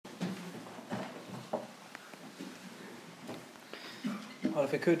Well,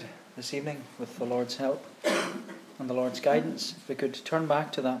 if we could this evening, with the Lord's help and the Lord's guidance, if we could turn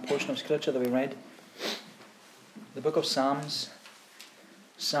back to that portion of Scripture that we read, the book of Psalms,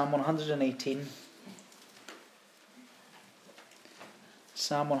 Psalm 118.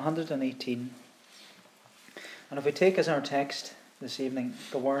 Psalm 118. And if we take as our text this evening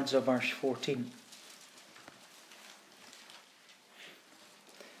the words of verse 14.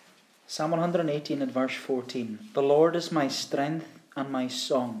 Psalm 118 and verse 14. The Lord is my strength and my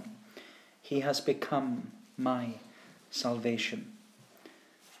song. He has become my salvation.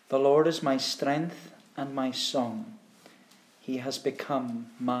 The Lord is my strength and my song. He has become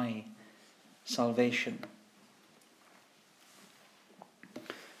my salvation.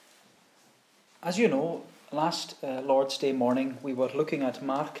 As you know, last Lord's Day morning we were looking at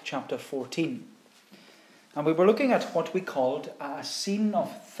Mark chapter 14. And we were looking at what we called a scene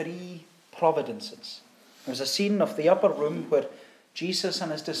of three providences. There was a scene of the upper room where Jesus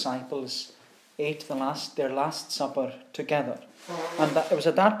and his disciples ate their last supper together. And it was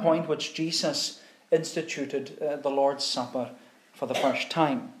at that point which Jesus instituted the Lord's Supper for the first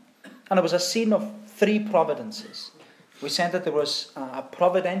time. And it was a scene of three providences. We said that there was a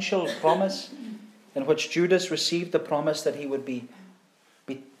providential promise in which Judas received the promise that he would be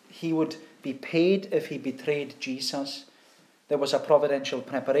paid if he betrayed Jesus. There was a providential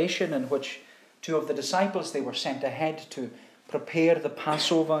preparation in which two of the disciples, they were sent ahead to prepare the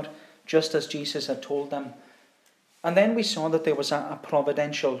Passover, just as Jesus had told them. And then we saw that there was a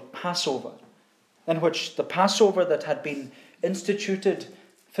providential Passover, in which the Passover that had been instituted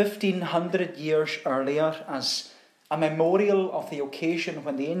 1,500 years earlier as a memorial of the occasion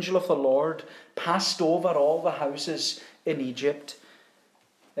when the angel of the Lord passed over all the houses in Egypt.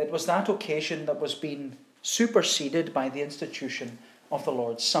 It was that occasion that was being superseded by the institution of the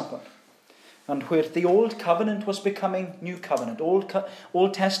Lord's Supper. And where the Old Covenant was becoming New Covenant,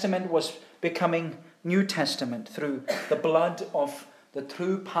 Old Testament was becoming New Testament through the blood of the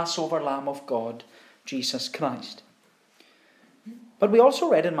true Passover Lamb of God, Jesus Christ. But we also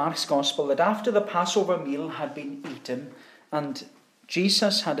read in Mark's Gospel that after the Passover meal had been eaten and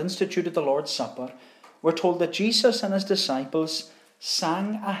Jesus had instituted the Lord's Supper, we're told that Jesus and his disciples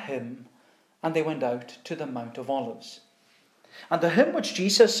sang a hymn and they went out to the Mount of Olives. And the hymn which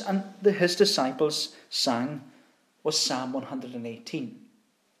Jesus and his disciples sang was Psalm 118.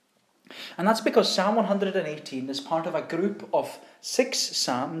 And that's because Psalm 118 is part of a group of 6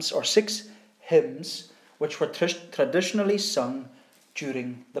 psalms or 6 hymns which were traditionally sung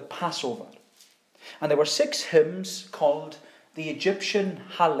during the Passover. And there were 6 hymns called the Egyptian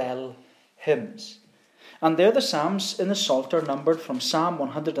Hallel hymns. And they're the psalms in the Psalter numbered from Psalm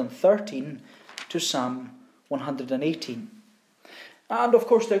 113 to Psalm 118. And of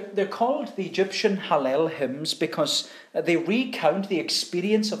course they're called the Egyptian Hallel hymns because they recount the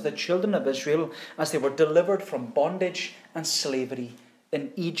experience of the children of Israel as they were delivered from bondage and slavery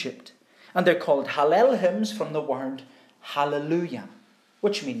in Egypt. And they're called Hallel hymns from the word hallelujah,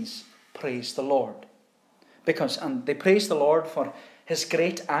 which means praise the Lord. And they praise the Lord for his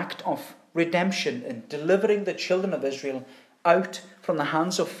great act of redemption in delivering the children of Israel out from the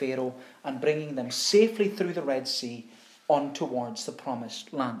hands of Pharaoh and bringing them safely through the Red Sea on towards the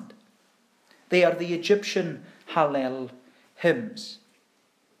promised land. They are the Egyptian Hallel hymns.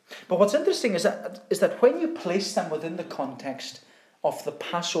 But what's interesting is that when you place them within the context of the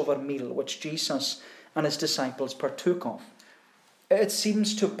Passover meal which Jesus and his disciples partook of, it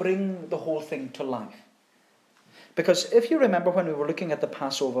seems to bring the whole thing to life. Because if you remember when we were looking at the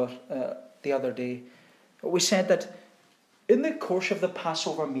Passover the other day, we said that in the course of the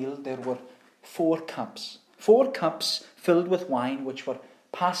Passover meal there were 4 cups. 4 cups filled with wine which were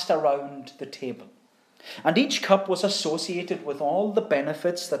passed around the table. And each cup was associated with all the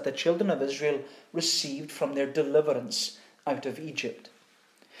benefits that the children of Israel received from their deliverance out of Egypt.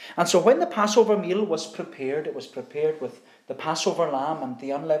 And so when the Passover meal was prepared, it was prepared with the Passover lamb and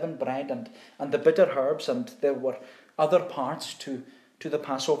the unleavened bread and the bitter herbs, and there were other parts to the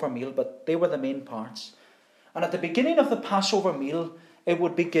Passover meal, but they were the main parts. And at the beginning of the Passover meal, it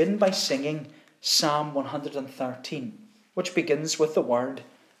would begin by singing Psalm 113, which begins with the word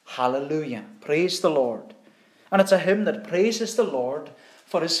hallelujah, praise the Lord. And it's a hymn that praises the Lord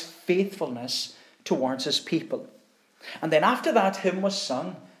for his faithfulness towards his people. And then after that hymn was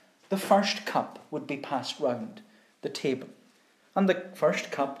sung, the first cup would be passed round the table. And the first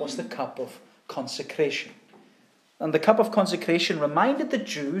cup was the cup of consecration. And the cup of consecration reminded the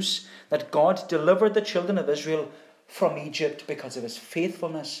Jews that God delivered the children of Israel from Egypt because of his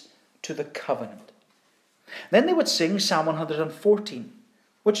faithfulness to the covenant. Then they would sing Psalm 114,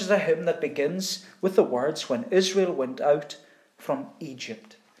 which is a hymn that begins with the words, when Israel went out from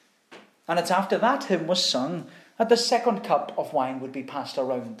Egypt. And it's after that hymn was sung that the second cup of wine would be passed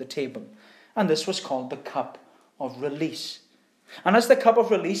around the table. And this was called the cup of release. And as the cup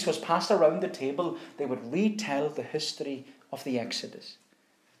of release was passed around the table, they would retell the history of the Exodus.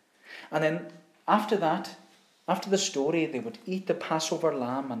 And then after that, after the story, they would eat the Passover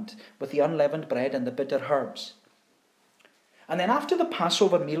lamb and with the unleavened bread and the bitter herbs. And then after the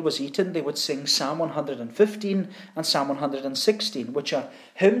Passover meal was eaten, they would sing Psalm 115 and Psalm 116, which are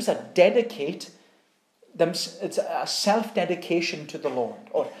hymns that dedicate them. It's a self-dedication to the Lord,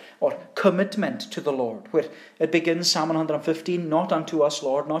 or commitment to the Lord, where it begins, Psalm 115, not unto us,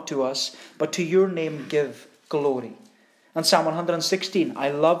 Lord, not to us, but to your name give glory. And Psalm 116,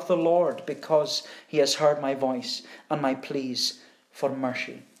 I love the Lord because he has heard my voice and my pleas for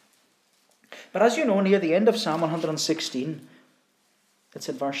mercy. But as you know, near the end of Psalm 116, it's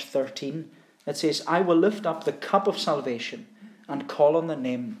in verse 13, it says, I will lift up the cup of salvation and call on the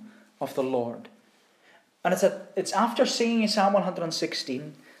name of the Lord. And it's after singing Psalm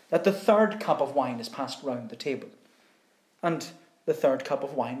 116 that the third cup of wine is passed round the table. And the third cup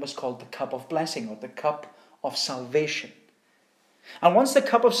of wine was called the cup of blessing, or the cup of salvation. And once the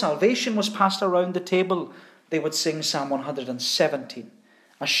cup of salvation was passed around the table, they would sing Psalm 117,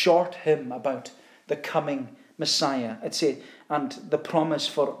 a short hymn about the coming Messiah. And the promise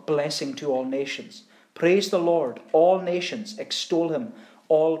for blessing to all nations. Praise the Lord, all nations, extol him,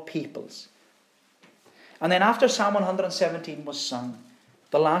 all peoples. And then after Psalm 117 was sung,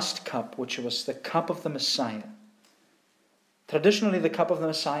 the last cup, which was the cup of the Messiah. Traditionally, the cup of the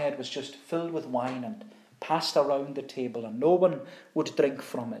Messiah was just filled with wine and passed around the table, and no one would drink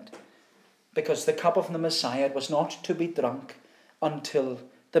from it, because the cup of the Messiah was not to be drunk until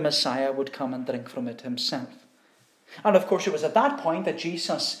the Messiah would come and drink from it himself. And of course, it was at that point that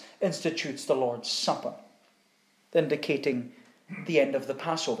Jesus institutes the Lord's Supper, indicating the end of the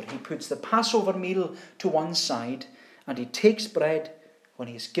Passover. He puts the Passover meal to one side, and he takes bread. When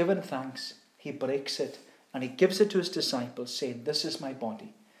he has given thanks, he breaks it, and he gives it to his disciples, saying, this is my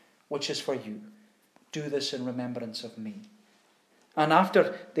body, which is for you. Do this in remembrance of me. And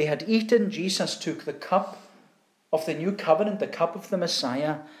after they had eaten, Jesus took the cup of the new covenant, the cup of the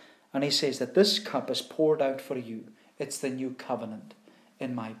Messiah, and he says that this cup is poured out for you. It's the new covenant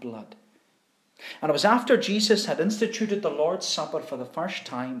in my blood. And it was after Jesus had instituted the Lord's Supper for the first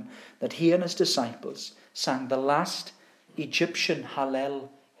time that he and his disciples sang the last Egyptian Hallel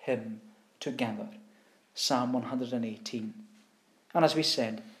hymn together, Psalm 118. And as we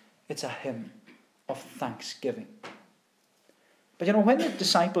said, it's a hymn of thanksgiving. But you know, when the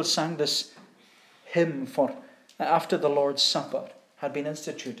disciples sang this hymn after the Lord's Supper had been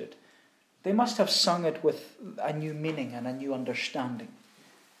instituted, they must have sung it with a new meaning and a new understanding.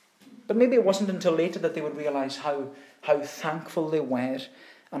 But maybe it wasn't until later that they would realize how thankful they were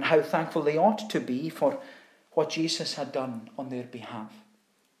and how thankful they ought to be for what Jesus had done on their behalf.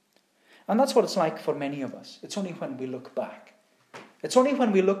 And that's what it's like for many of us. It's only when we look back. It's only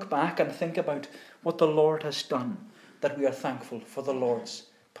when we look back and think about what the Lord has done that we are thankful for the Lord's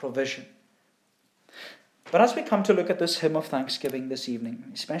provision. But as we come to look at this hymn of thanksgiving this evening,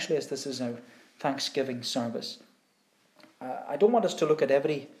 especially as this is our Thanksgiving service, I don't want us to look at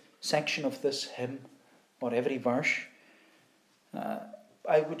every section of this hymn or every verse.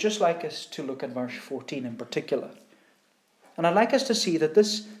 I would just like us to look at verse 14 in particular. And I'd like us to see that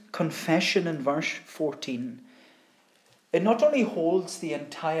this confession in verse 14, it not only holds the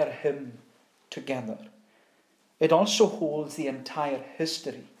entire hymn together, it also holds the entire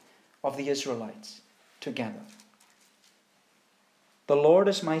history of the Israelites together. The Lord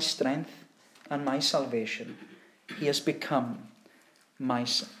is my strength and my salvation. He has become my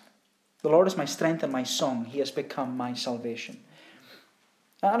son. The Lord is my strength and my song. He has become my salvation.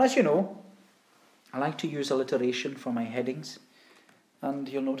 And as you know, I like to use alliteration for my headings. And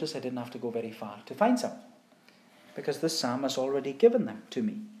you'll notice I didn't have to go very far to find some, because this psalm has already given them to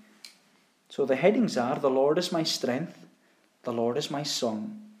me. So the headings are, the Lord is my strength, the Lord is my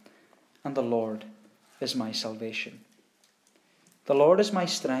song, and the Lord is my salvation. The Lord is my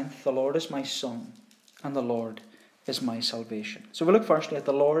strength, the Lord is my song, and the Lord is my salvation. So we look firstly at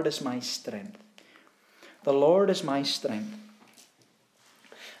the Lord is my strength. The Lord is my strength.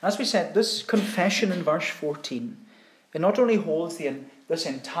 As we said, this confession in verse 14, it not only holds this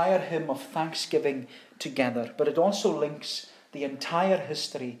entire hymn of thanksgiving together, but it also links the entire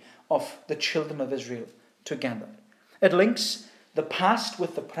history of the children of Israel together. It links the past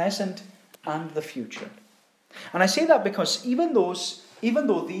with the present and the future. And I say that because even those even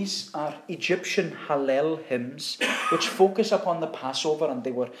though these are Egyptian Hallel hymns, which focus upon the Passover, and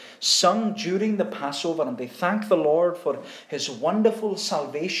they were sung during the Passover, and they thank the Lord for his wonderful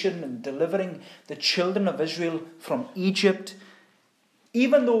salvation and delivering the children of Israel from Egypt,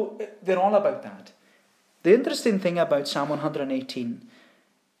 even though they're all about that, the interesting thing about Psalm 118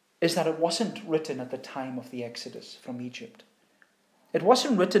 is that it wasn't written at the time of the Exodus from Egypt. It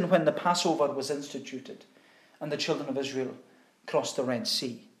wasn't written when the Passover was instituted and the children of Israel crossed the Red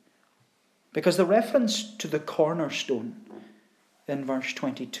Sea. Because the reference to the cornerstone in verse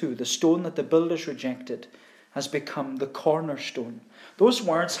 22, the stone that the builders rejected, has become the cornerstone. Those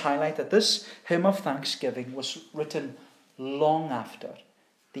words highlight that this hymn of thanksgiving was written long after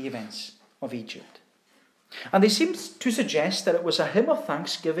the events of Egypt. And they seem to suggest that it was a hymn of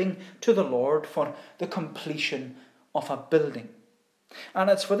thanksgiving to the Lord for the completion of a building. And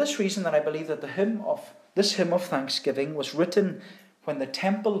it's for this reason that I believe that this hymn of thanksgiving was written when the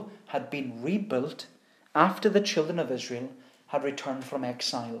temple had been rebuilt after the children of Israel had returned from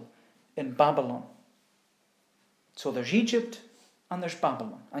exile in Babylon. So there's Egypt and there's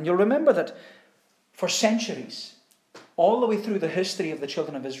Babylon. And you'll remember that for centuries, all the way through the history of the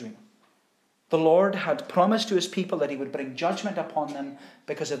children of Israel, the Lord had promised to his people that he would bring judgment upon them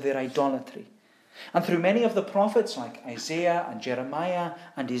because of their idolatry. And through many of the prophets like Isaiah and Jeremiah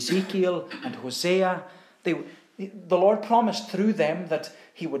and Ezekiel and Hosea, the Lord promised through them that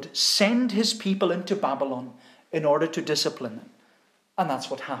he would send his people into Babylon in order to discipline them. And that's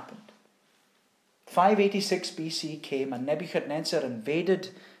what happened. 586 BC came and Nebuchadnezzar invaded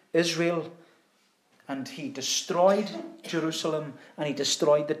Israel, and he destroyed Jerusalem and he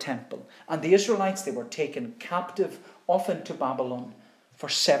destroyed the temple. And the Israelites, they were taken captive off into Babylon for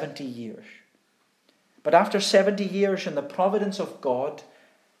 70 years. But after 70 years, in the providence of God,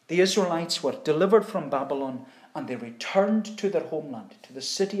 the Israelites were delivered from Babylon and they returned to their homeland, to the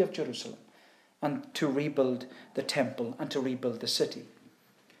city of Jerusalem, and to rebuild the temple and to rebuild the city.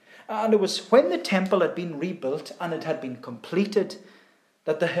 And it was when the temple had been rebuilt and it had been completed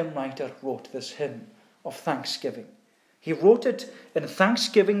that the hymn writer wrote this hymn of thanksgiving. He wrote it in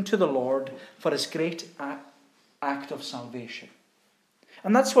thanksgiving to the Lord for his great act of salvation.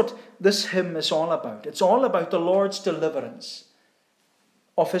 And that's what this hymn is all about. It's all about the Lord's deliverance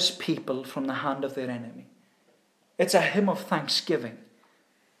of his people from the hand of their enemy. It's a hymn of thanksgiving.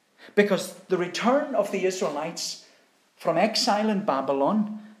 Because the return of the Israelites from exile in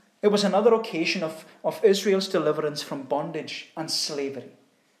Babylon, it was another occasion of Israel's deliverance from bondage and slavery.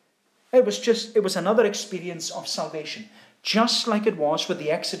 It was another experience of salvation, just like it was with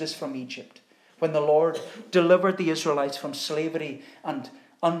the Exodus from Egypt, when the Lord delivered the Israelites from slavery and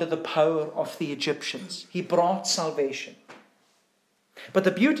under the power of the Egyptians. He brought salvation. But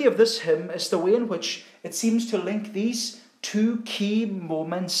the beauty of this hymn is the way in which it seems to link these two key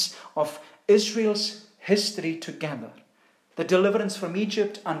moments of Israel's history together. The deliverance from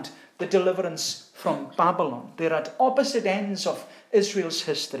Egypt and the deliverance from Babylon. They're at opposite ends of Israel's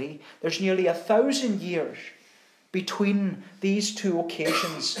history. There's nearly 1,000 years between these two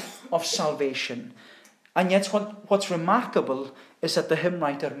occasions of salvation. And yet what's remarkable is that the hymn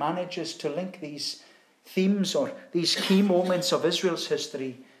writer manages to link these themes or these key moments of Israel's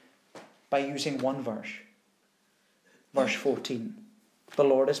history by using one verse. Verse 14. The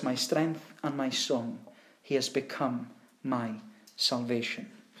Lord is my strength and my song. He has become my salvation.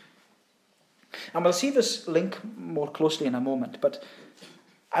 And we'll see this link more closely in a moment, but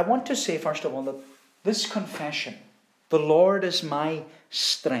I want to say first of all that this confession, the Lord is my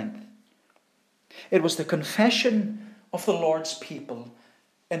strength, it was the confession of the Lord's people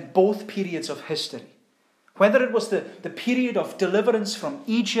in both periods of history. Whether it was the period of deliverance from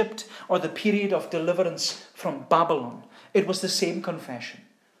Egypt or the period of deliverance from Babylon, it was the same confession.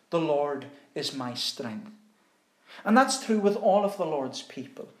 The Lord is my strength. And that's true with all of the Lord's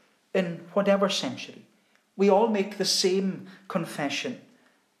people in whatever century. We all make the same confession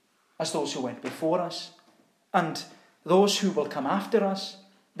as those who went before us. And those who will come after us,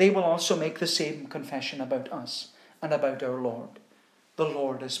 they will also make the same confession about us and about our Lord. The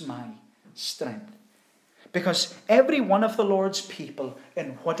Lord is my strength. Because every one of the Lord's people,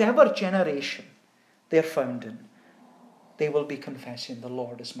 in whatever generation they're found in, they will be confessing, the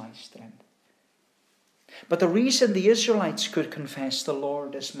Lord is my strength. But the reason the Israelites could confess, the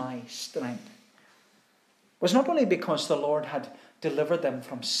Lord is my strength, was not only because the Lord had delivered them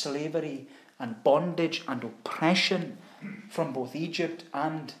from slavery and bondage and oppression from both Egypt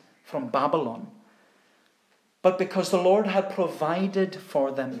and from Babylon, but because the Lord had provided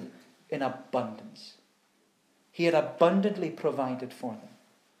for them in abundance. He had abundantly provided for them.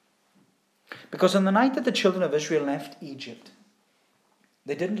 Because on the night that the children of Israel left Egypt,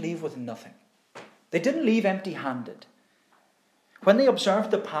 they didn't leave with nothing. They didn't leave empty-handed. When they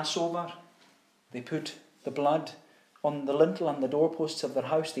observed the Passover, they put the blood on the lintel and the doorposts of their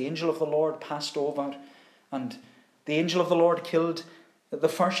house. The angel of the Lord passed over, and the angel of the Lord killed the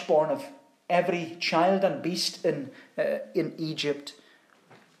firstborn of every child and beast in Egypt.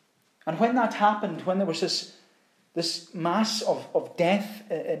 And when that happened, when there was this mass of death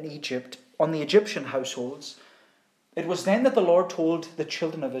in Egypt on the Egyptian households, it was then that the Lord told the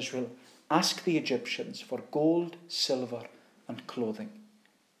children of Israel, ask the Egyptians for gold, silver, and clothing.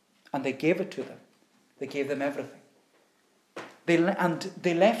 And they gave it to them. They gave them everything.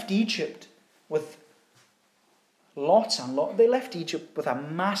 They left Egypt with lots and lots. They left Egypt with a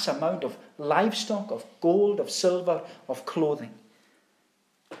mass amount of livestock, of gold, of silver, of clothing.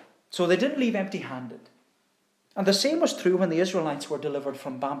 So they didn't leave empty-handed. And the same was true when the Israelites were delivered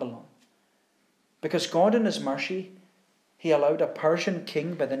from Babylon. Because God in his mercy, he allowed a Persian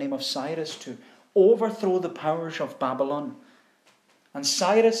king by the name of Cyrus to overthrow the powers of Babylon. And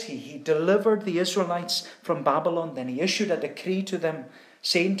Cyrus, he delivered the Israelites from Babylon. Then he issued a decree to them,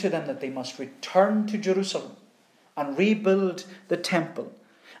 saying to them that they must return to Jerusalem and rebuild the temple.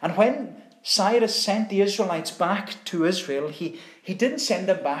 And when Cyrus sent the Israelites back to Israel, he didn't send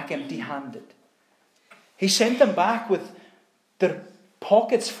them back empty-handed. He sent them back with their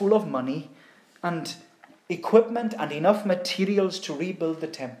pockets full of money and equipment and enough materials to rebuild the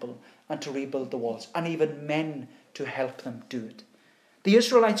temple and to rebuild the walls, and even men to help them do it. The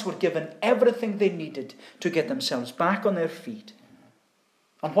Israelites were given everything they needed to get themselves back on their feet.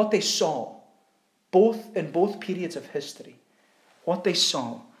 And what they saw, in both periods of history, what they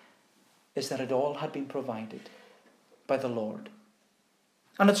saw is that it all had been provided by the Lord.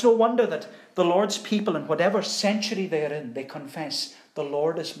 And it's no wonder that the Lord's people, in whatever century they're in, they confess, the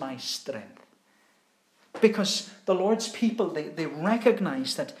Lord is my strength. Because the Lord's people, they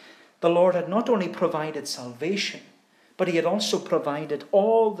recognize that the Lord had not only provided salvation, but he had also provided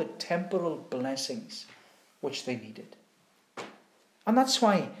all the temporal blessings which they needed. And that's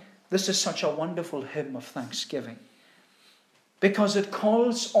why this is such a wonderful hymn of thanksgiving. Because it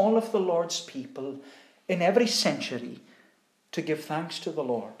calls all of the Lord's people in every century to give thanks to the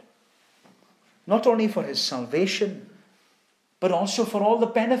Lord. Not only for his salvation, but also for all the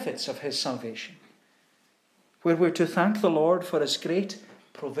benefits of his salvation. Where we're to thank the Lord for his great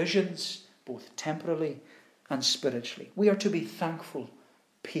provisions, both temporally and spiritually. We are to be thankful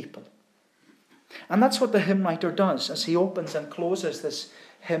people. And that's what the hymn writer does as he opens and closes this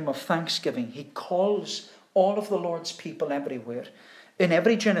hymn of thanksgiving. He calls all of the Lord's people everywhere, in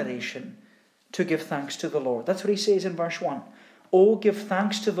every generation, to give thanks to the Lord. That's what he says in verse 1. Oh, give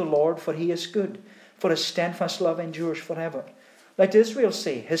thanks to the Lord, for he is good, for his steadfast love endures forever. Let Israel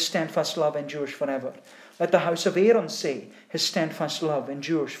say, his steadfast love endures forever. Let the house of Aaron say, his steadfast love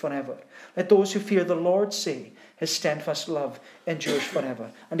endures forever. Let those who fear the Lord say, his steadfast love endures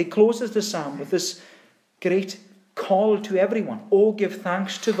forever. And he closes the psalm with this great call to everyone. Oh, give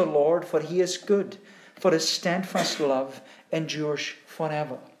thanks to the Lord, for he is good, for his steadfast love endures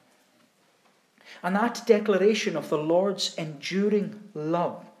forever. And that declaration of the Lord's enduring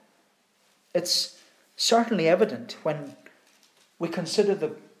love, it's certainly evident when we consider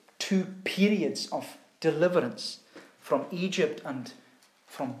the two periods of deliverance from Egypt and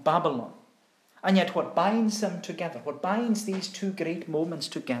from Babylon. And yet what binds them together, what binds these two great moments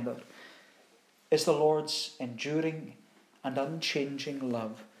together, is the Lord's enduring and unchanging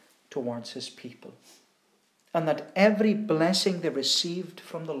love towards his people. And that every blessing they received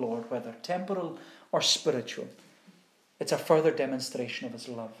from the Lord, whether temporal or spiritual, it's a further demonstration of his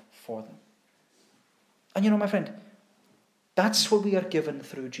love for them. And you know, my friend, that's what we are given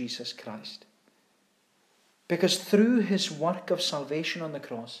through Jesus Christ. Because through his work of salvation on the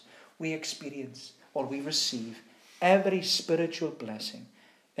cross, we experience or we receive every spiritual blessing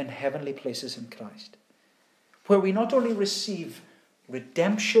in heavenly places in Christ. Where we not only receive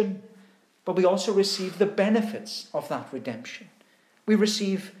redemption, but we also receive the benefits of that redemption. We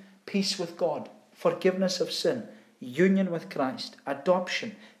receive peace with God, forgiveness of sin, union with Christ,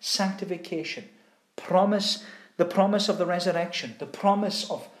 adoption, sanctification, the promise of the resurrection, the promise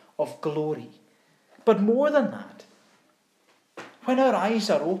of glory. But more than that, when our eyes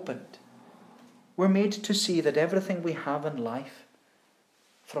are opened, we're made to see that everything we have in life,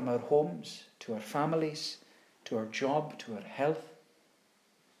 from our homes to our families, to our job, to our health,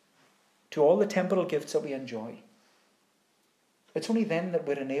 to all the temporal gifts that we enjoy, it's only then that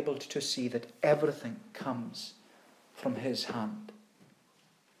we're enabled to see that everything comes from his hand.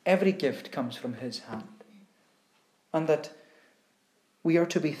 Every gift comes from his hand. And that we are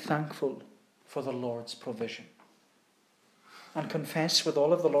to be thankful for the Lord's provision. and confess with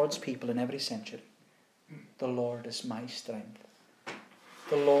all of the Lord's people in every century, the Lord is my strength.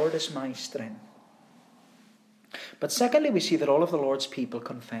 The Lord is my strength. But secondly, we see that all of the Lord's people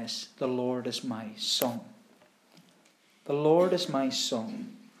confess, the Lord is my song. The Lord is my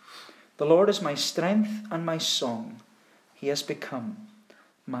song. The Lord is my strength and my song. He has become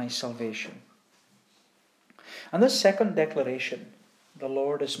my salvation. And this second declaration, the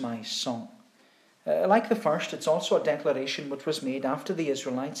Lord is my song, like the first, it's also a declaration which was made after the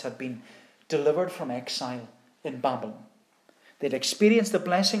Israelites had been delivered from exile in Babylon. They'd experienced the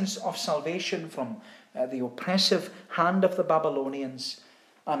blessings of salvation from the oppressive hand of the Babylonians,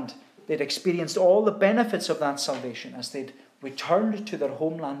 and they'd experienced all the benefits of that salvation as they'd returned to their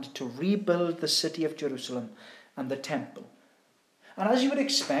homeland to rebuild the city of Jerusalem and the temple. And as you would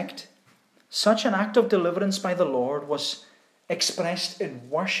expect, such an act of deliverance by the Lord was expressed in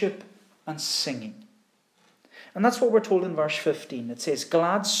worship and singing. And that's what we're told in verse 15. It says,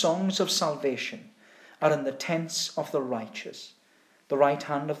 glad songs of salvation are in the tents of the righteous. The right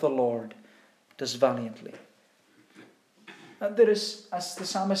hand of the Lord does valiantly. And there is, as the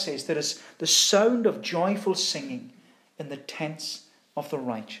psalmist says, there is the sound of joyful singing in the tents of the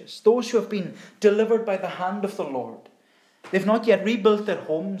righteous. Those who have been delivered by the hand of the Lord. They've not yet rebuilt their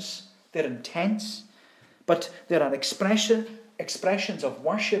homes. They're in tents. But there are expressions of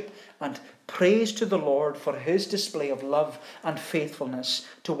worship and praise to the Lord for his display of love and faithfulness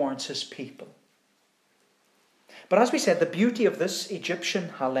towards his people. But as we said, the beauty of this Egyptian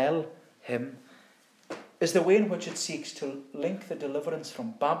Hallel hymn is the way in which it seeks to link the deliverance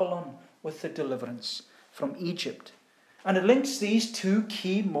from Babylon with the deliverance from Egypt. And it links these two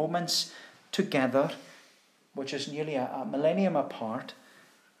key moments together, which is nearly a millennium apart,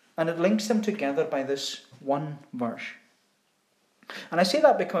 and it links them together by this one verse. And I say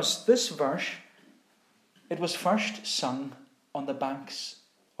that because this verse, it was first sung on the banks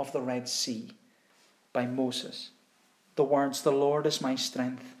of the Red Sea by Moses. The words, the Lord is my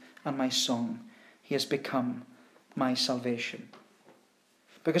strength and my song. He has become my salvation.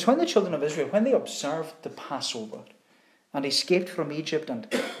 Because when the children of Israel, when they observed the Passover and escaped from Egypt and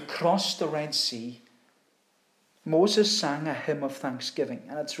crossed the Red Sea, Moses sang a hymn of thanksgiving.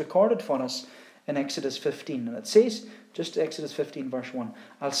 And it's recorded for us in Exodus 15. And it says, just Exodus 15 verse 1,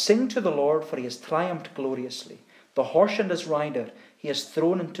 I'll sing to the Lord, for he has triumphed gloriously. The horse and his rider he has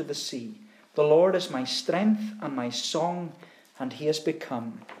thrown into the sea. The Lord is my strength and my song, and he has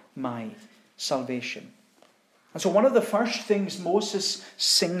become my salvation. And so one of the first things Moses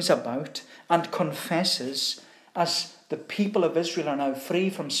sings about and confesses as the people of Israel are now free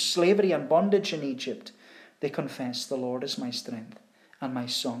from slavery and bondage in Egypt, they confess, the Lord is my strength and my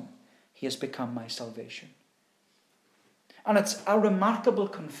song. He has become my salvation. And it's a remarkable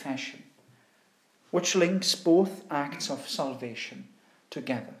confession which links both acts of salvation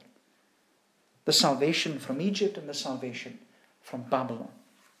together. The salvation from Egypt and the salvation from Babylon.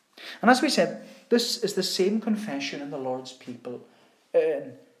 And as we said, this is the same confession in the Lord's people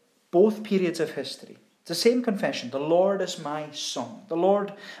in both periods of history. It's the same confession. The Lord is my song. The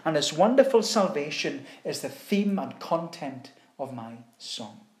Lord and his wonderful salvation is the theme and content of my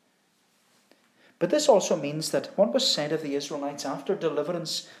song. But this also means that what was said of the Israelites after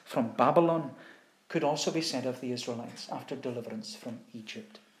deliverance from Babylon could also be said of the Israelites after deliverance from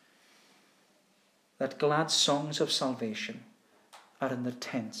Egypt. That glad songs of salvation are in the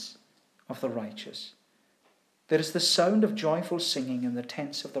tents of the righteous. There is the sound of joyful singing in the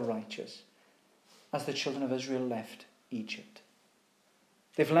tents of the righteous as the children of Israel left Egypt.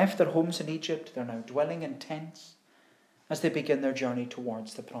 They've left their homes in Egypt. They're now dwelling in tents as they begin their journey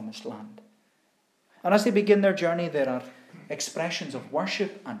towards the promised land. And as they begin their journey, there are expressions of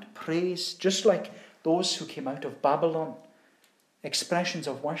worship and praise, just like those who came out of Babylon. Expressions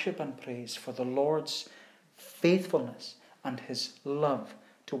of worship and praise for the Lord's faithfulness and his love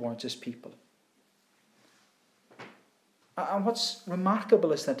towards his people. And what's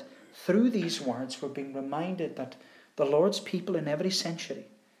remarkable is that through these words we're being reminded that the Lord's people in every century,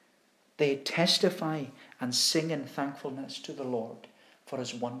 they testify and sing in thankfulness to the Lord for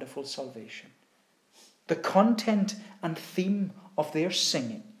his wonderful salvation. The content and theme of their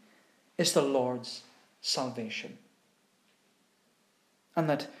singing is the Lord's salvation.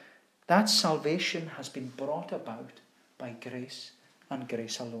 And that salvation has been brought about by grace and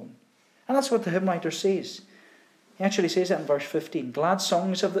grace alone. And that's what the hymn writer says. He actually says that in verse 15. Glad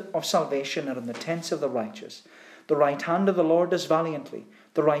songs of salvation are in the tents of the righteous. The right hand of the Lord does valiantly.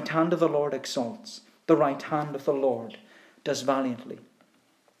 The right hand of the Lord exalts. The right hand of the Lord does valiantly.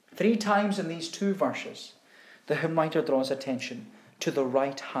 3 times in these 2 verses, the hymn writer draws attention to the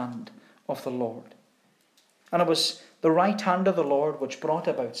right hand of the Lord. And it was the right hand of the Lord which brought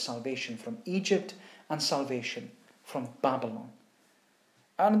about salvation from Egypt and salvation from Babylon.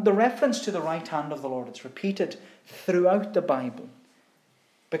 And the reference to the right hand of the Lord, it's repeated throughout the Bible,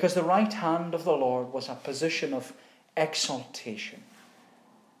 because the right hand of the Lord was a position of exaltation.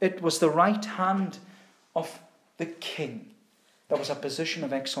 It was the right hand of the king. That was a position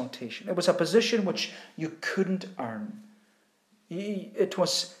of exaltation. It was a position which you couldn't earn. It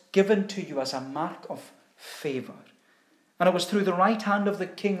was given to you as a mark of favour. And it was through the right hand of the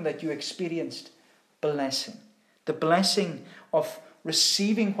king that you experienced blessing. The blessing of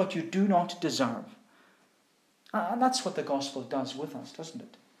receiving what you do not deserve. And that's what the gospel does with us, doesn't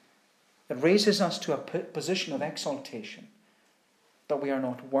it? It raises us to a position of exaltation that we are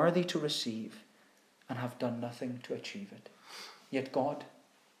not worthy to receive and have done nothing to achieve it. Yet God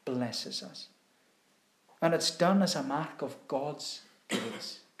blesses us. And it's done as a mark of God's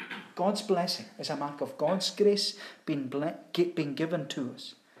grace. God's blessing is a mark of God's grace being given to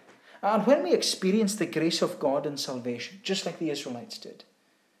us. And when we experience the grace of God in salvation, just like the Israelites did,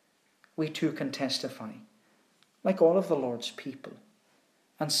 we too can testify, like all of the Lord's people,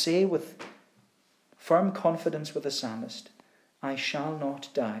 and say with firm confidence with the psalmist, I shall not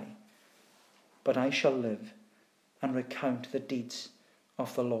die, but I shall live and recount the deeds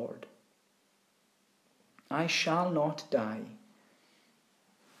of the Lord. I shall not die,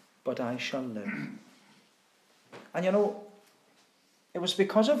 but I shall live. And you know, it was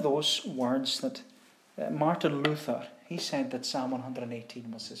because of those words that Martin Luther, he said that Psalm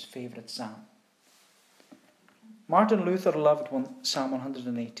 118 was his favourite psalm. Martin Luther loved Psalm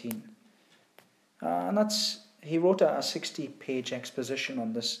 118. And he wrote a 60-page exposition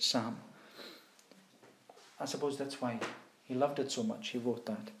on this psalm. I suppose that's why he loved it so much, he wrote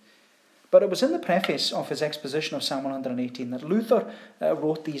that. But it was in the preface of his exposition of Psalm 118 that Luther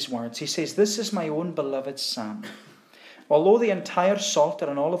wrote these words. He says, "This is my own beloved psalm. Although the entire Psalter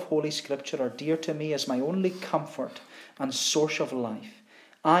and all of Holy Scripture are dear to me as my only comfort and source of life,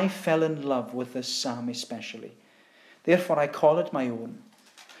 I fell in love with this psalm especially. Therefore I call it my own.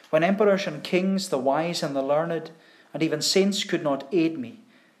 When emperors and kings, the wise and the learned, and even saints could not aid me,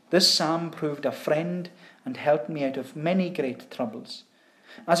 this psalm proved a friend and helped me out of many great troubles.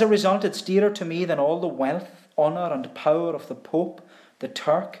 As a result, it's dearer to me than all the wealth, honour and power of the Pope, the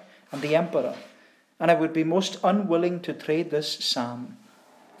Turk and the Emperor, and I would be most unwilling to trade this psalm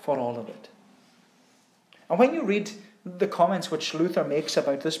for all of it." And when you read the comments which Luther makes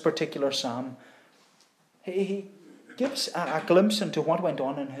about this particular psalm, he gives a glimpse into what went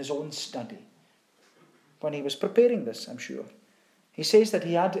on in his own study when he was preparing this, I'm sure. He says that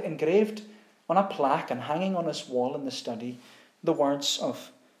he had engraved on a plaque and hanging on his wall in the study the words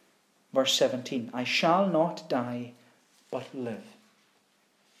of verse 17, I shall not die, but live.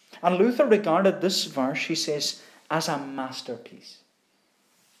 And Luther regarded this verse, he says, as a masterpiece.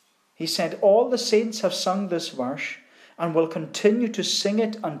 He said, all the saints have sung this verse and will continue to sing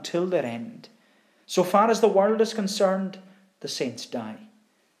it until their end. So far as the world is concerned, the saints die.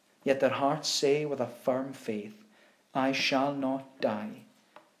 Yet their hearts say with a firm faith, I shall not die,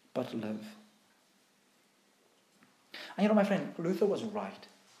 but live. And you know, my friend, Luther was right.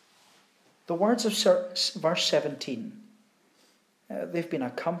 The words of verse 17, they've been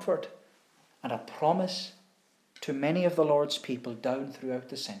a comfort and a promise to many of the Lord's people down throughout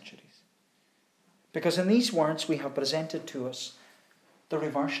the centuries. Because in these words we have presented to us the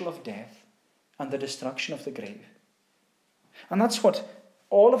reversal of death and the destruction of the grave. And that's what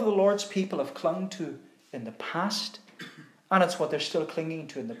all of the Lord's people have clung to in the past, and it's what they're still clinging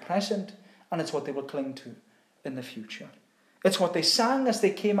to in the present, and it's what they will cling to in the future. It's what they sang as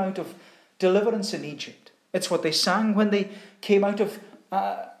they came out of deliverance in Egypt. It's what they sang when they came out of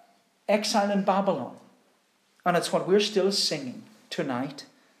exile in Babylon. And it's what we're still singing tonight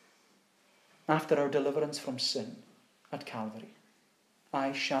after our deliverance from sin at Calvary.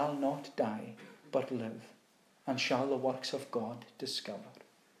 I shall not die, but live, and shall the works of God discover.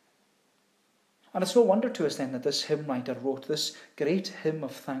 And it's no wonder to us then that this hymn writer wrote this great hymn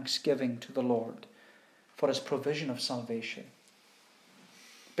of thanksgiving to the Lord for his provision of salvation.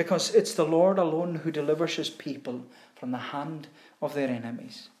 Because it's the Lord alone who delivers his people from the hand of their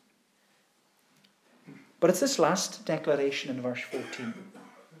enemies. But it's this last declaration in verse 14.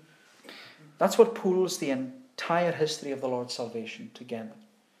 That's what pulls the entire history of the Lord's salvation together.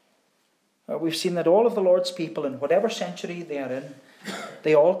 We've seen that all of the Lord's people, in whatever century they are in,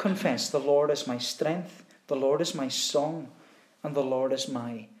 they all confess, the Lord is my strength, the Lord is my song, and the Lord is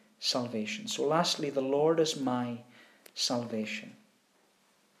my salvation. So lastly, the Lord is my salvation.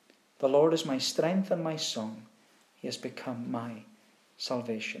 The Lord is my strength and my song. He has become my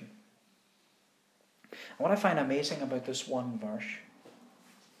salvation. And what I find amazing about this one verse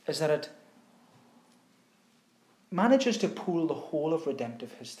is that it manages to pull the whole of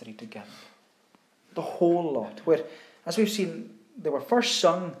redemptive history together. The whole lot. Where, as we've seen, they were first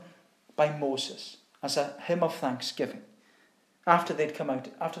sung by Moses as a hymn of thanksgiving after the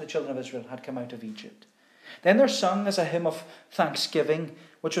children of Israel had come out of Egypt. Then they're sung as a hymn of thanksgiving,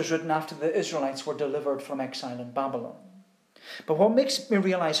 which was written after the Israelites were delivered from exile in Babylon. But what makes me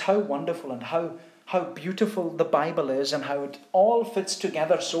realize how wonderful and how beautiful the Bible is and how it all fits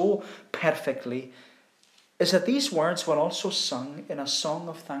together so perfectly is that these words were also sung in a song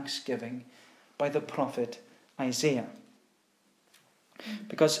of thanksgiving by the prophet Isaiah.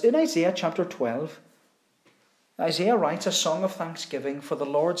 Because in Isaiah chapter 12, Isaiah writes a song of thanksgiving for the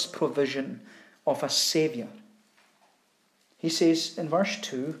Lord's provision of a Saviour. He says in verse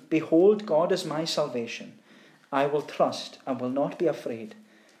 2, "Behold, God is my salvation. I will trust and will not be afraid.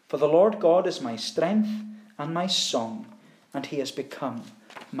 For the Lord God is my strength and my song, and he has become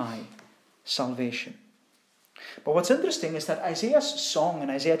my salvation." But what's interesting is that Isaiah's song in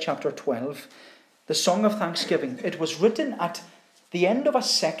Isaiah chapter 12, the Song of Thanksgiving, it was written at the end of a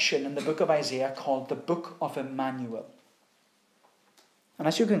section in the book of Isaiah called the Book of Emmanuel. And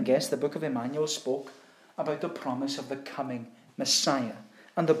as you can guess, the Book of Emmanuel spoke about the promise of the coming Messiah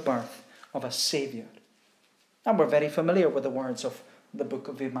and the birth of a Saviour. And we're very familiar with the words of the Book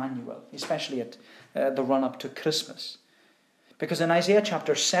of Emmanuel, especially at the run-up to Christmas. Because in Isaiah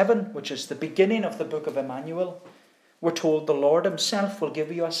chapter 7, which is the beginning of the Book of Emmanuel, we're told the Lord himself will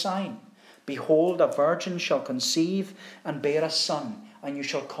give you a sign. "Behold, a virgin shall conceive and bear a son, and you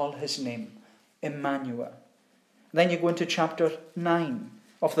shall call his name Emmanuel." Then you go into chapter 9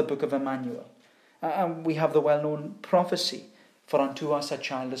 of the book of Emmanuel. And we have the well-known prophecy, "For unto us a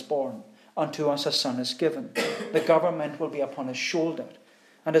child is born, unto us a son is given. The government will be upon his shoulder,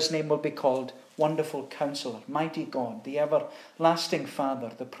 and his name will be called Wonderful Counselor, Mighty God, the Everlasting Father,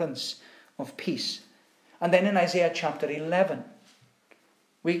 the Prince of Peace." And then in Isaiah chapter 11,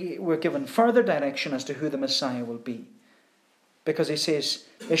 we're given further direction as to who the Messiah will be. Because he says,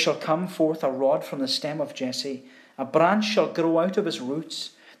 "There shall come forth a rod from the stem of Jesse, a branch shall grow out of his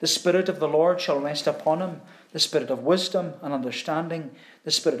roots. The Spirit of the Lord shall rest upon him, the Spirit of wisdom and understanding,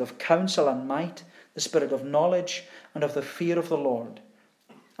 the Spirit of counsel and might, the Spirit of knowledge and of the fear of the Lord."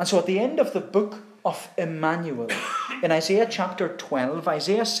 And so at the end of the book of Emmanuel, in Isaiah chapter 12,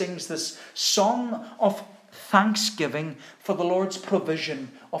 Isaiah sings this song of thanksgiving for the Lord's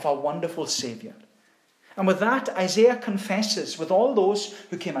provision of a wonderful Saviour. And with that, Isaiah confesses with all those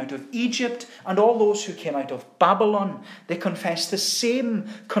who came out of Egypt and all those who came out of Babylon, they confess the same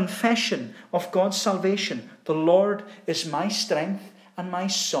confession of God's salvation. "The Lord is my strength and my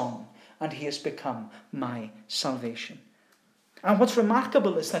song, and he has become my salvation." And what's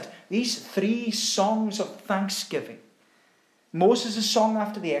remarkable is that these three songs of thanksgiving, Moses' song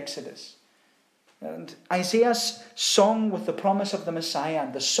after the Exodus, and Isaiah's song with the promise of the Messiah,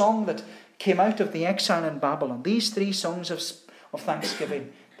 and the song that came out of the exile in Babylon, these three songs of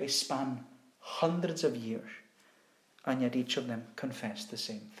thanksgiving, they span hundreds of years, and yet each of them confess the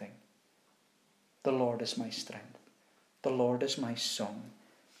same thing. "The Lord is my strength, the Lord is my song,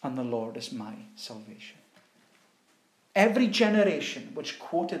 and the Lord is my salvation." Every generation which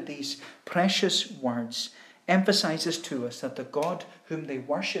quoted these precious words emphasizes to us that the God whom they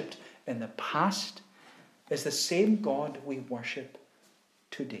worshipped in the past is the same God we worship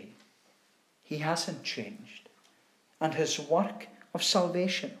today. He hasn't changed, and his work of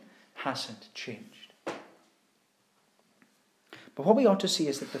salvation hasn't changed. But what we ought to see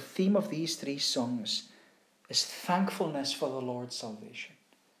is that the theme of these three songs is thankfulness for the Lord's salvation.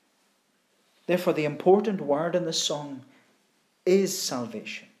 Therefore, the important word in the song is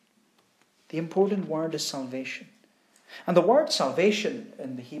salvation. The important word is salvation. And the word salvation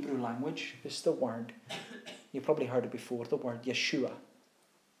in the Hebrew language is the word, you've probably heard it before, the word Yeshua.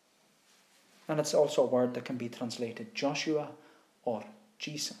 And it's also a word that can be translated Joshua or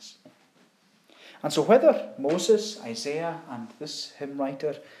Jesus. And so whether Moses, Isaiah, and this hymn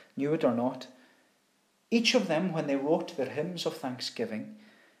writer knew it or not, each of them, when they wrote their hymns of thanksgiving,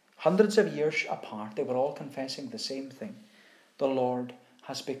 hundreds of years apart, they were all confessing the same thing. "The Lord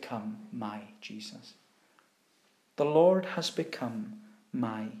has become my Jesus." The Lord has become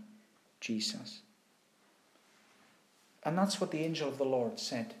my Jesus. And that's what the angel of the Lord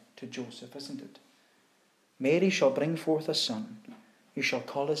said to Joseph, isn't it? "Mary shall bring forth a son. You shall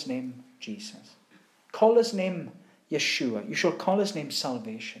call his name Jesus." Call his name Yeshua. You shall call his name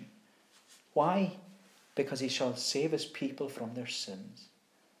salvation. Why? Because he shall save his people from their sins.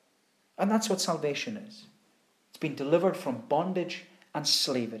 And that's what salvation is. It's been delivered from bondage and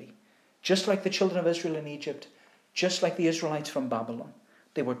slavery. Just like the children of Israel in Egypt, just like the Israelites from Babylon,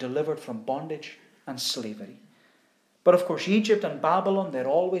 they were delivered from bondage and slavery. But of course, Egypt and Babylon, they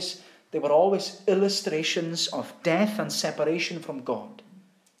were always illustrations of death and separation from God.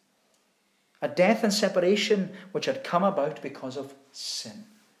 A death and separation which had come about because of sin.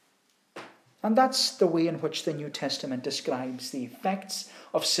 And that's the way in which the New Testament describes the effects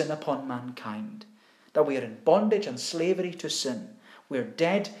of sin upon mankind. That we are in bondage and slavery to sin. We are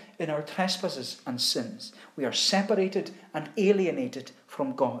dead in our trespasses and sins. We are separated and alienated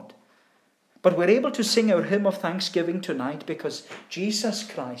from God. But we're able to sing our hymn of thanksgiving tonight because Jesus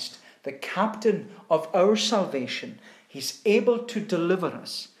Christ, the captain of our salvation, he's able to deliver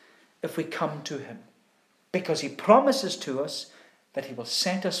us if we come to him. Because he promises to us that he will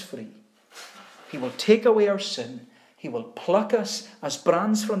set us free. He will take away our sin. He will pluck us as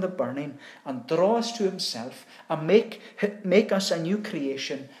brands from the burning and draw us to himself and make us a new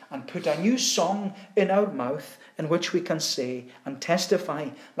creation and put a new song in our mouth in which we can say and testify,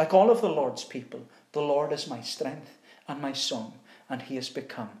 like all of the Lord's people, the Lord is my strength and my song, and he has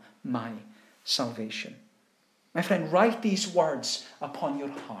become my salvation. My friend, write these words upon your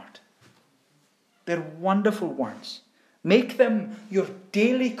heart. They're wonderful words. Make them your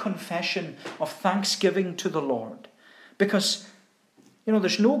daily confession of thanksgiving to the Lord. Because,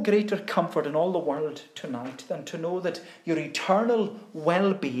 there's no greater comfort in all the world tonight than to know that your eternal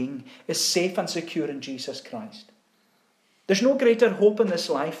well-being is safe and secure in Jesus Christ. There's no greater hope in this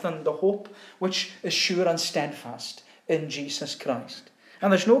life than the hope which is sure and steadfast in Jesus Christ.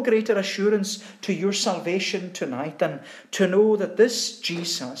 And there's no greater assurance to your salvation tonight than to know that this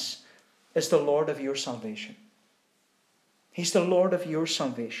Jesus is the Lord of your salvation. He's the Lord of your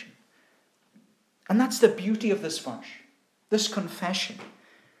salvation. And that's the beauty of this verse, this confession,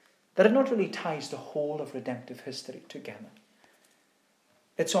 that it not really ties the whole of redemptive history together.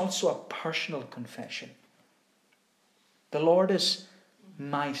 It's also a personal confession. The Lord is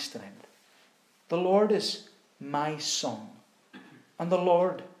my strength. The Lord is my song. And the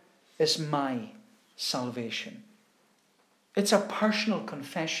Lord is my salvation. It's a personal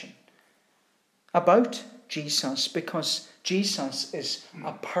confession about Jesus because Jesus is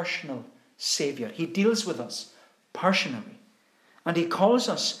a personal Saviour. He deals with us personally. And he calls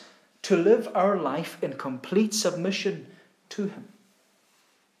us to live our life in complete submission to him.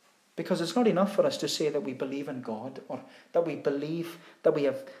 Because it's not enough for us to say that we believe in God, or that we believe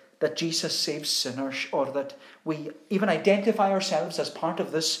that Jesus saves sinners, or that we even identify ourselves as part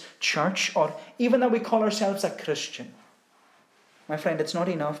of this church, or even that we call ourselves a Christian. My friend, it's not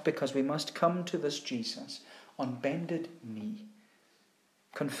enough, because we must come to this Jesus on bended knee,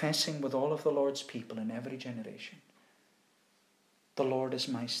 confessing with all of the Lord's people in every generation, the Lord is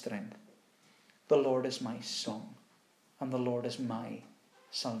my strength, the Lord is my song, and the Lord is my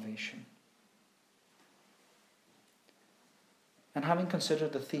salvation. And having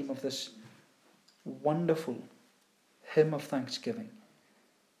considered the theme of this wonderful hymn of thanksgiving,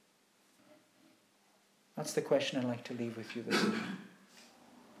 that's the question I'd like to leave with you this evening.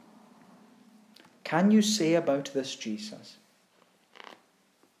 Can you say about this Jesus?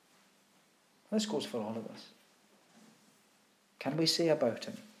 This goes for all of us. Can we say about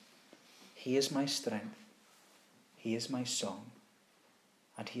him, he is my strength, he is my song,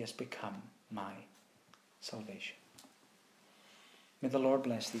 and he has become my salvation? May the Lord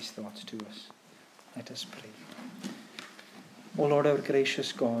bless these thoughts to us. Let us pray. O Lord, our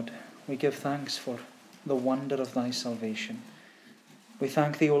gracious God, we give thanks for the wonder of thy salvation. We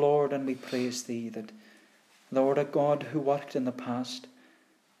thank thee, O Lord, and we praise thee that thou art a God who worked in the past,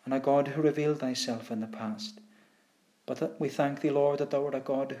 and a God who revealed thyself in the past. But that we thank thee, Lord, that thou art a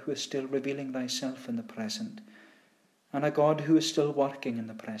God who is still revealing thyself in the present, and a God who is still working in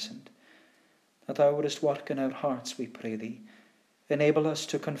the present. That thou wouldest work in our hearts, we pray thee. Enable us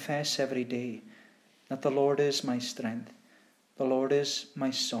to confess every day that the Lord is my strength, the Lord is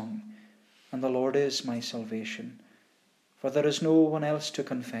my song, and the Lord is my salvation. For there is no one else to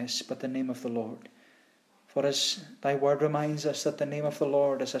confess but the name of the Lord. For as thy word reminds us that the name of the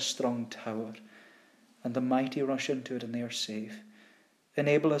Lord is a strong tower, and the mighty rush into it and they are safe.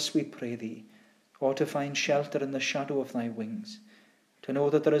 Enable us, we pray thee, to find shelter in the shadow of thy wings, to know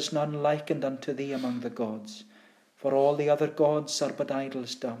that there is none likened unto thee among the gods. For all the other gods are but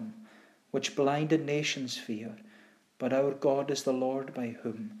idols dumb, which blinded nations fear. But our God is the Lord by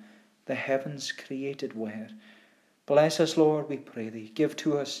whom the heavens created were. Bless us, Lord, we pray thee. Give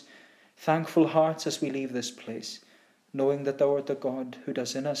to us thankful hearts as we leave this place, knowing that thou art the God who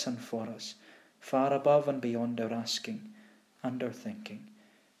does in us and for us, far above and beyond our asking and our thinking.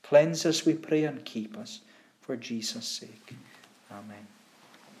 Cleanse us, we pray, and keep us for Jesus' sake. Amen.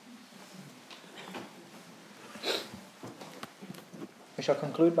 We shall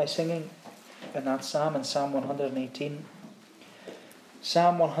conclude by singing in that psalm, in Psalm 118.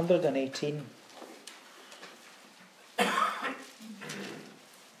 Psalm 118. We're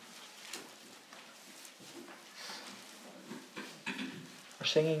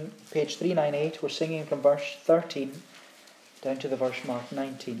singing page 398. We're singing from verse 13 down to the verse mark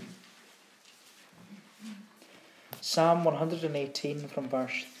 19. Psalm 118 from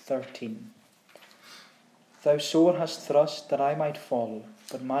verse 13. Thou sore hast thrust that I might fall,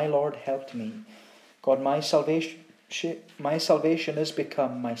 but my Lord helped me. God, my salvation is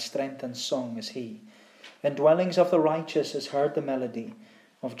become, my strength and song is He. In dwellings of the righteous is heard the melody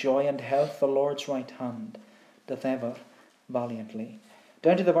of joy and health. The Lord's right hand doth ever valiantly.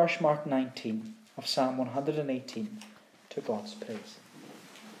 Down to the verse mark 19 of Psalm 118, to God's praise.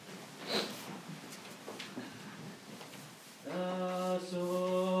 Thou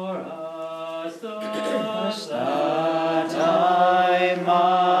sore hast thrust that I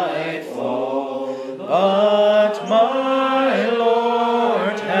might fall, but my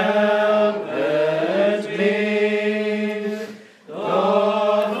Lord helped me.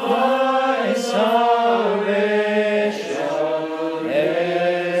 Doth my salvation is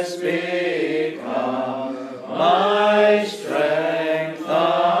become, my strength and song is He. In dwellings of the righteous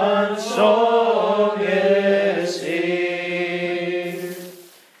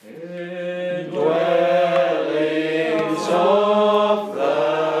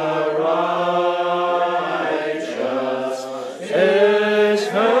is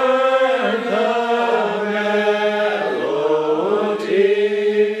heard the melody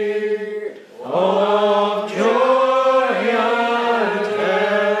of joy and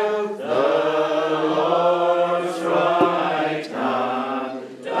health. The Lord's right hand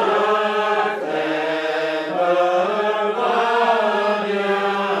doth ever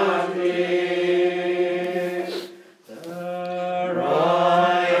valiantly. The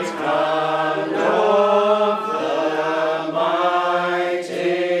right hand of the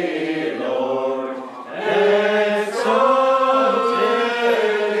mighty Lord exalted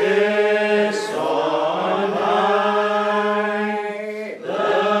is on high. The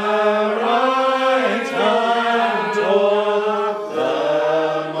right hand of the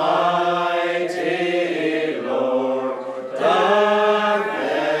mighty Lord doth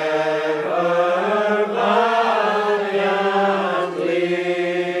ever valiantly.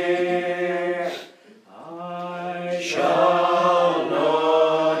 I shall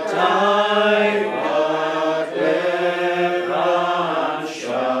not die, but live and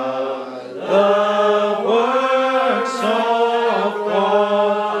shall the works of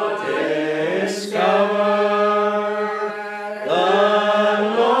God discover. The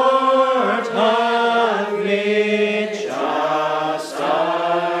Lord hath me chastised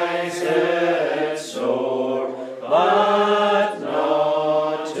sore, but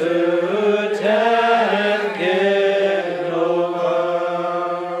not to death given over.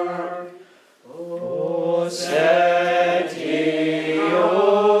 O set ye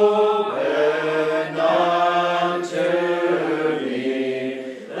open unto me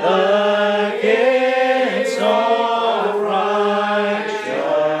the gates of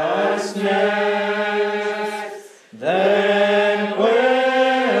righteousness, then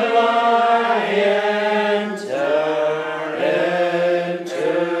will I enter into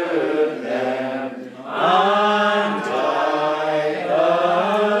them, and I the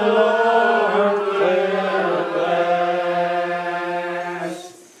Lord will bless.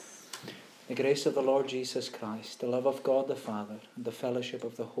 The grace of the Lord Jesus Christ, the love of God the Father, and the fellowship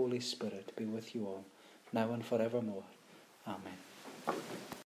of the Holy Spirit be with you all, now and forevermore. Amen.